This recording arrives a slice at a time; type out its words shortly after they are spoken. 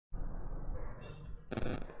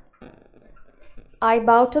I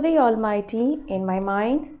bow to the Almighty in my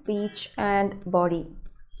mind, speech and body.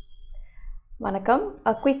 Vanakkam.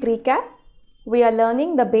 A quick recap. We are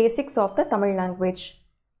learning the basics of the Tamil language.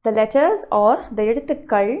 The letters or the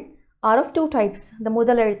ezhuthukkal are of two types, the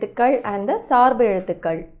mudal ezhuthukkal and the saarbu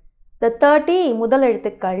ezhuthukkal. The 30 mudal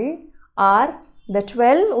ezhuthukkal are the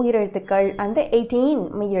 12 uyir ezhuthukkal and the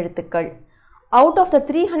 18 mei ezhuthukkal. Out of the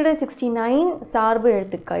 369 saarbu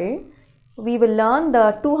ezhuthukkal, we will learn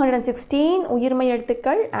the 216 Uyir Mei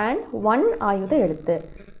Ezhuthuukkal and 1 Ayudha Ezhuthu.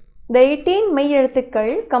 The 18 Mei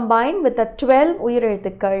Ezhuthuukkal combine with the 12 Uyir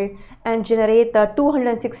Ezhuthuukkal and generate the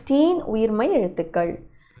 216 Uyir Mei Ezhuthuukkal.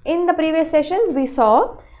 In the previous sessions, we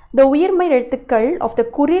saw the Uyir Mei Ezhuthuukkal of the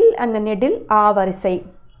Kuril and the Nedil A varisai.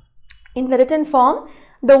 In the written form,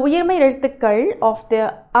 the Uyir Mei Ezhuthuukkal of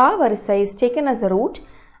the A varisai is taken as the root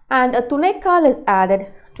and a Thunakkal is added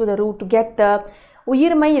to the root to get the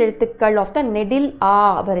Uyir Mei Ezhuthuukkal of the Nedil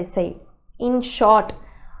A varisai. In short,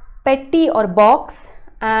 petti or box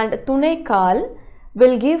and Thunakkal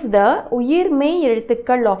will give the Uyir Mei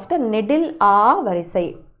Ezhuthuukkal of the Nedil A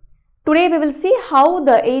varisai. Today we will see how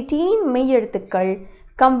the 18 Mei Ezhuthuukkal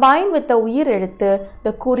combine with the Uyir Ezhuthu,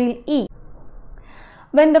 the Kuril E.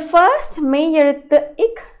 When the first Mei Ezhuthu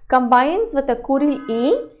Ik combines with the Kuril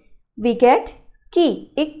E, we get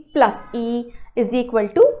Ki. Ik plus E is equal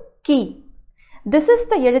to Ki. This is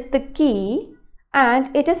the ezhuthu ki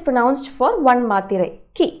and it is pronounced for one mathirai,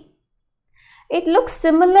 ki. It looks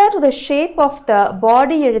similar to the shape of the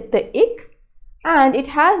body ezhuthu ik and it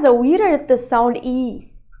has the uyir ezhuthu sound e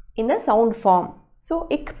in the sound form. So,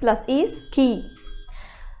 ik plus e is ki.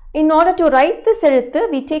 In order to write this ezhuthu,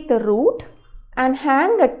 we take the root and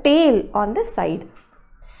hang a tail on the side.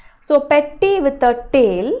 So, petti with a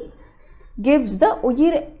tail gives the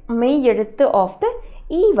uyir mei ezhuthu of the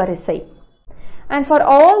e varisai. And for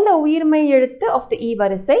all the Uyir Mei Ezhuthu of the E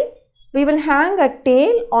varisai, we will hang a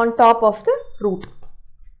tail on top of the root.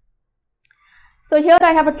 So here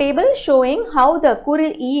I have a table showing how the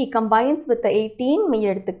Kuril E combines with the 18 Mei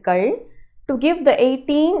Ezhuthuukkal to give the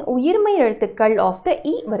 18 Uyir Mei Ezhuthuukkal of the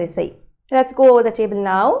E varisai. Let's go over the table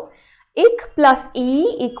now. Ik plus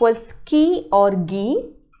E equals ki or gi.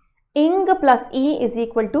 Ing plus E is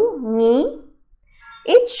equal to ni.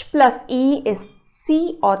 Ich plus E is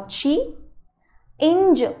si or chi.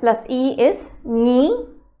 Inj plus E is ni.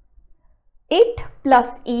 It plus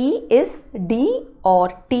E is D or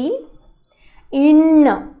T. In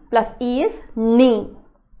plus E is ni.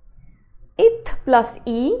 It plus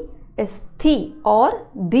E is thi or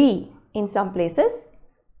di in some places.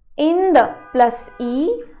 Ind plus E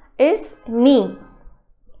is ni.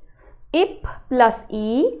 Ip plus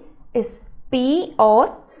E is P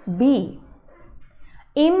or B.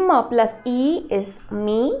 Im plus E is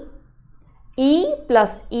me. E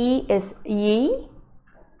plus E is ye.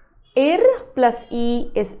 Ir plus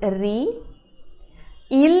E is re.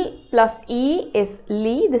 Il plus E is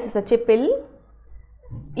li. This is a chipil.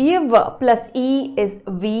 Iv plus E is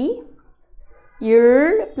vi.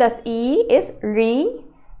 Ir plus E is re.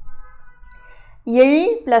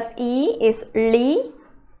 Il plus E is li.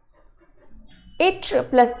 It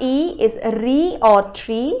plus E is re or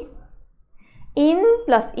tree. In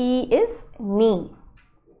plus E is ni.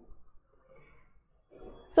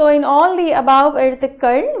 So in all the above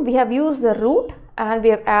ezhuthukkal, we have used the root and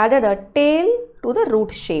we have added a tail to the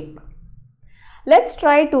root shape. Let's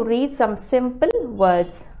try to read some simple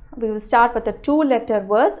words. We will start with the 2-letter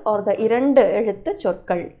words or the irandu ezhuthu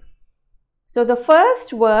sokkal. So the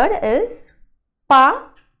first word is pa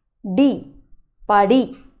di. Padi.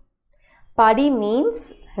 Padi means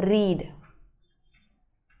read.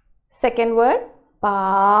 Second word pa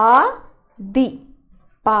di.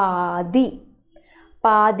 Padi.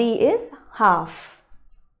 Padi is half.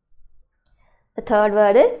 The third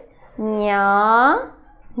word is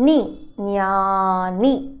Nyani.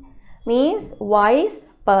 Nyani means wise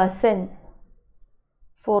person.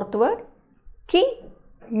 Fourth word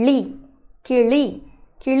Kili. Kili.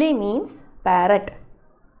 Kili means parrot.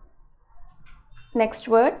 Next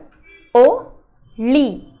word Oli.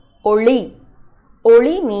 Oli.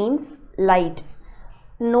 Oli means light.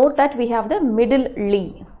 Note that we have the middle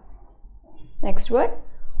li. Next word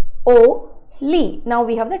O-li. Now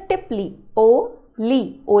we have the tip li.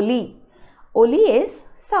 O-li. Oli. Oli is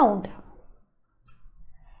sound.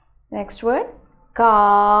 Next word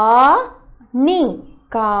Ka-ni.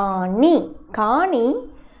 Kani. Kani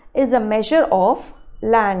is a measure of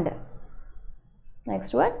land.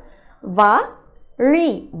 Next word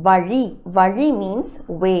Va-ri. Vari. Vari means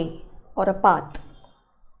way or a path.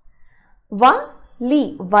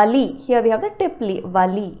 Va-li. Vali. Here we have the tip li.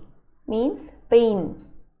 Vali means pain.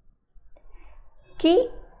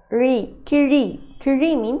 Ki-ri. Kiri.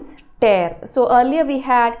 Kili means tear. So earlier we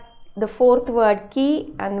had the fourth word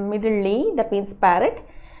ki and the middle li, that means parrot.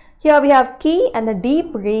 Here we have ki and the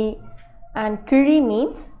deep li, and kili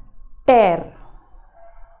means tear.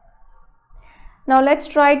 Now let's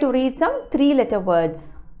try to read some 3-letter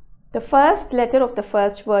words. The first letter of the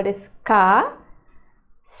first word is ka.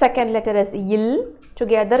 Second letter is il.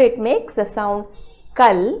 Together it makes the sound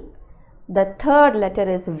kal. The third letter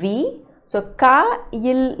is v. So ka,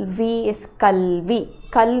 il, v is kalvi.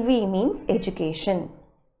 Kalvi means education.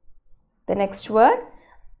 The next word,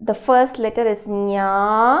 the first letter is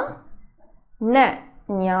nya, na,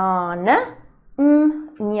 jnana,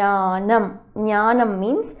 jnanam. Jnanam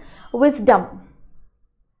means wisdom.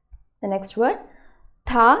 The next word,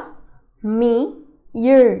 tha, mi,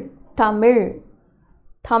 yir, Tamil.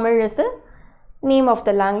 Tamil is the name of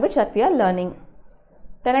the language that we are learning.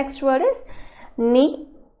 The next word is ni,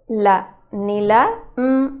 la, nila,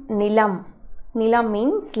 nilam. Nilam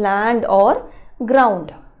means land or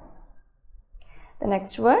ground. The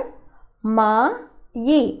next word, ma,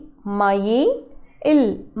 yi, mayi,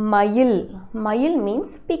 il, mayil. Mayil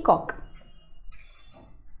means peacock.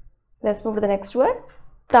 Let's move to the next word,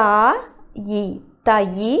 ta, yi,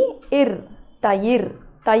 tayi, ir, tayir.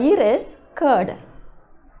 Tayir is curd.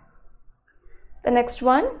 The next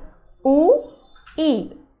one, u,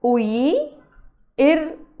 I, uyi,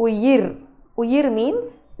 ir, uyir. Uyir means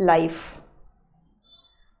life.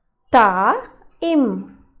 Ta,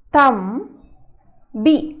 im, tam,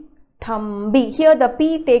 bi, thambi. Here the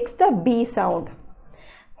P takes the B sound.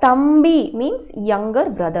 Thambi means younger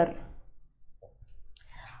brother.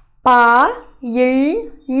 Pa,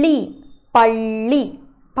 il, li, palli.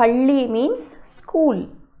 Palli means school.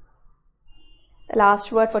 The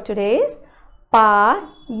last word for today is pa,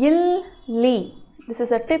 il, li. This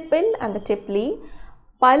is a tipil and the tipli.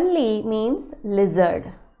 Palli means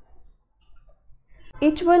lizard.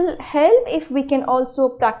 It will help if we can also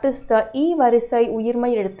practice the E varisai Uyir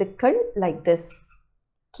Mei Ezhuthuukkal like this.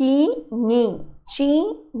 Ki, ni, chi,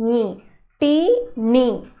 ni, ti,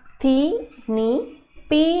 ni, thi, ni,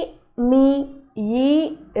 pi, mi,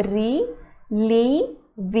 yi, ri, li,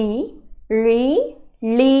 vi, ri,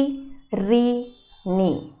 li, ri,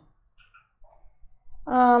 ni.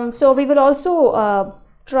 So we will also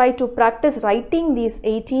try to practice writing these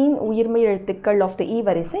 18 Uyir Mei Ezhuthuukkal of the E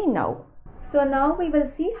varisai now. So now we will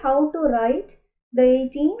see how to write the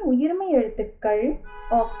 18 Uyir Mei Ezhuthuukkal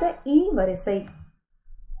of the E varisai.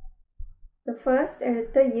 The first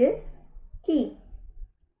ezhuthu is ki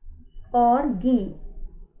or gi.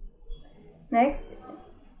 Next,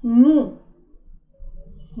 ni,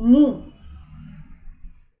 ni.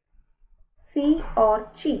 Si or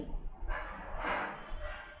chi.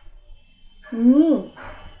 Ni,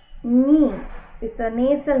 ni is a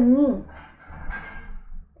nasal ni.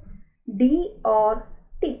 D or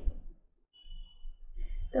T.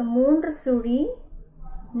 The moondru suri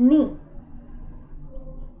ni.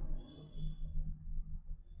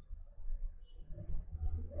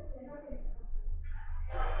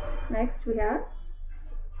 Next we have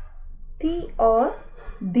T or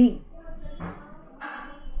D.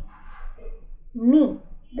 Ni.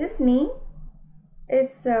 This ni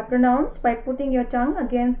is pronounced by putting your tongue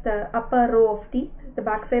against the upper row of teeth, the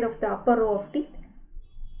back side of the upper row of teeth,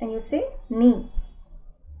 and you say ni.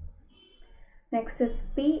 Next is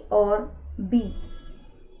P or B.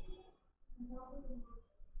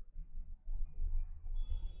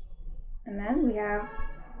 And then we have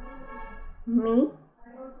mi,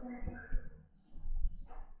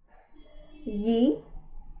 yi,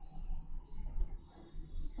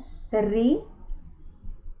 ri,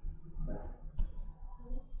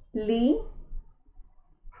 li,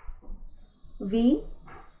 vi,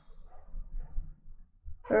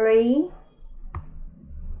 ri,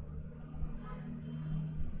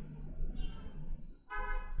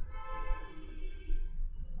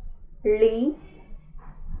 li,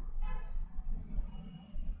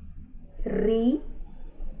 ri,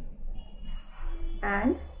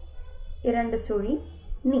 and irandu suri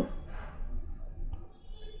ni.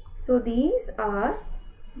 So these are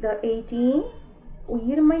the 18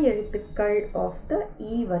 Uyir Mei Ezhuthuukkal of the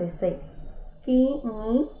E varisai. Ki,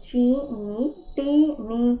 ni, chi, ni, ti,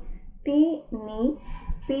 ni, ti, ni,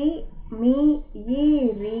 pi, mi,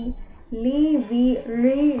 yi, ri, li, vi,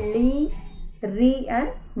 li, ri,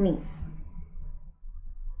 and ni.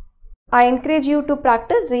 I encourage you to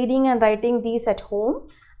practice reading and writing these at home,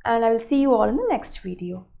 and I will see you all in the next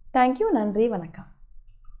video. Thank you. Nandri Vanakkam.